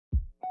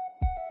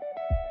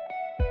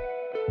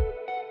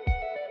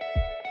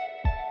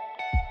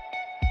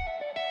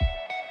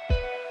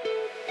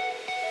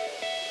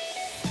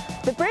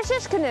The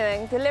British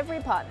Canoeing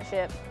Delivery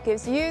Partnership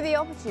gives you the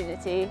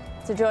opportunity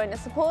to join a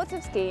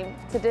supportive scheme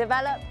to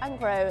develop and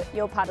grow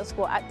your paddle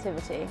sport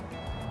activity.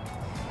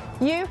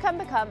 You can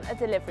become a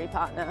delivery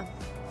partner.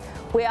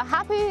 We are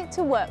happy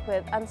to work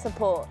with and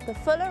support the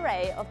full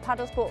array of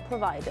paddle sport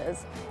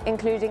providers,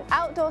 including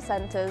outdoor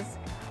centres,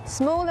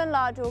 small and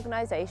large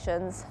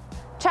organisations,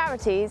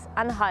 charities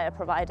and hire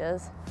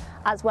providers,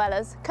 as well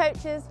as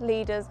coaches,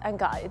 leaders and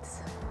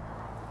guides.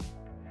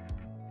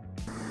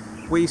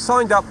 We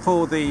signed up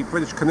for the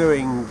British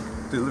Canoeing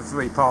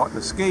Delivery Partner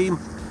Scheme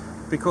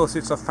because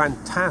it's a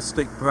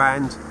fantastic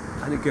brand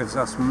and it gives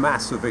us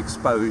massive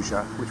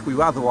exposure, which we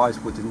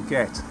otherwise wouldn't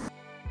get.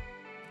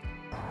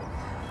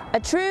 A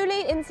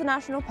truly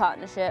international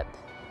partnership,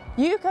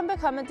 you can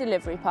become a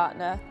delivery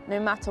partner no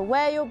matter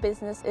where your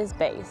business is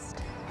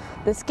based.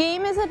 The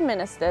scheme is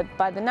administered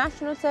by the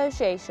National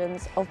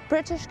Associations of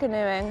British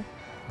Canoeing,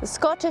 the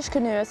Scottish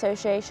Canoe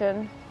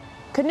Association,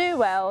 Canoe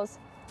Wales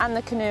and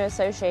the Canoe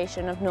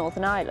Association of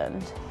Northern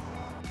Ireland.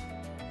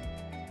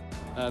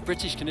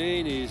 British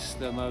Canoeing is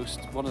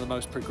one of the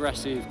most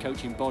progressive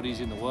coaching bodies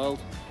in the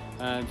world,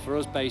 and for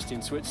us based in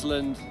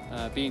Switzerland,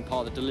 being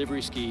part of the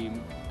delivery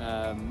scheme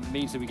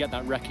means that we get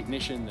that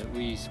recognition that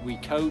we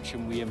coach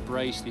and we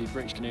embrace the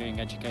British Canoeing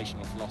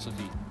educational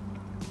philosophy.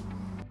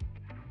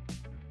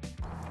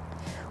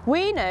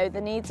 We know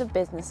the needs of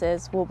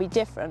businesses will be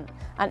different,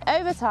 and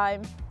over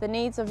time the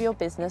needs of your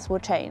business will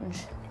change.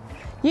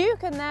 You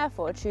can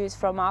therefore choose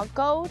from our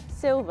gold,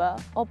 silver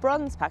or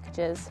bronze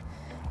packages,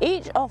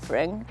 each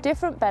offering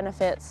different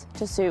benefits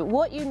to suit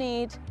what you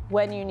need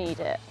when you need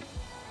it.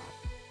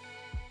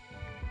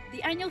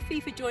 The annual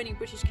fee for joining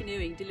British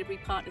Canoeing Delivery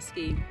Partner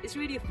Scheme is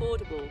really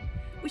affordable,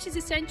 which is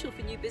essential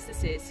for new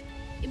businesses.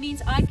 It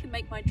means I can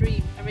make my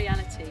dream a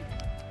reality.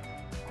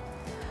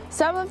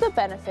 Some of the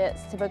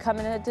benefits to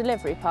becoming a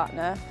delivery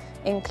partner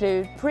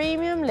include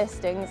premium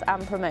listings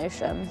and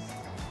promotion,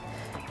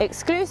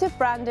 exclusive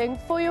branding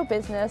for your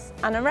business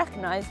and a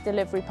recognised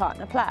delivery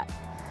partner plaque,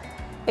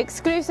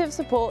 exclusive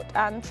support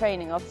and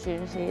training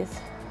opportunities.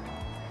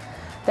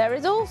 There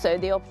is also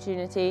the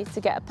opportunity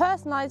to get a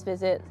personalised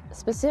visit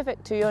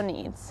specific to your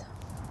needs.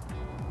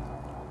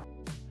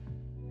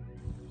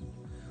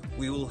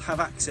 We will have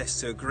access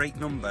to a great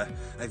number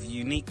of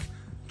unique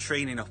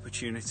training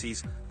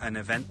opportunities and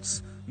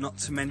events, not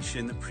to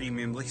mention the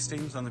premium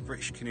listings on the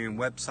British Canoeing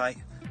website.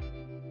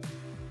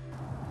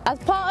 As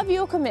part of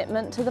your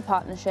commitment to the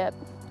partnership,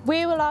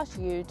 we will ask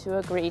you to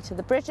agree to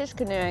the British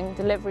Canoeing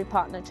Delivery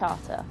Partner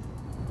Charter.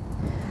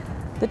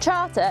 The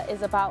Charter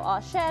is about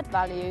our shared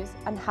values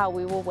and how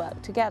we will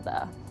work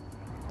together.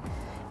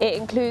 It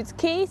includes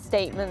key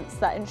statements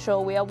that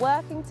ensure we are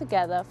working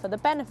together for the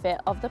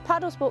benefit of the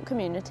paddle sport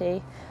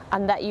community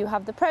and that you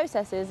have the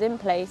processes in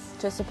place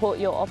to support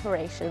your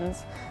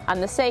operations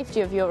and the safety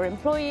of your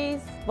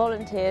employees,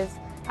 volunteers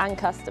and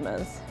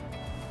customers.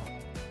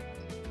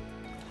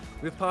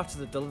 We're part of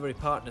the Delivery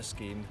Partner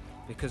Scheme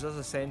because as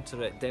a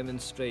centre it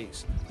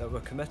demonstrates that we're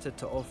committed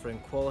to offering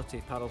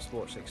quality paddle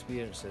sports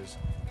experiences,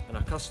 and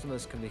our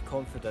customers can be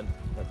confident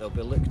that they'll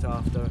be looked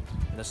after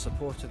in a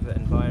supportive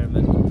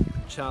environment,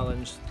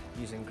 challenged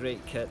using great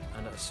kit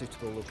and at a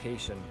suitable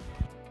location.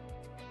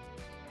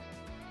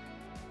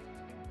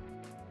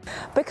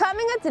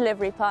 Becoming a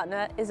delivery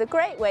partner is a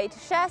great way to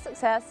share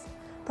success,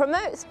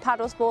 promote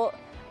paddle sport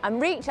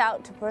and reach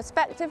out to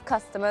prospective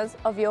customers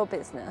of your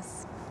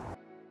business.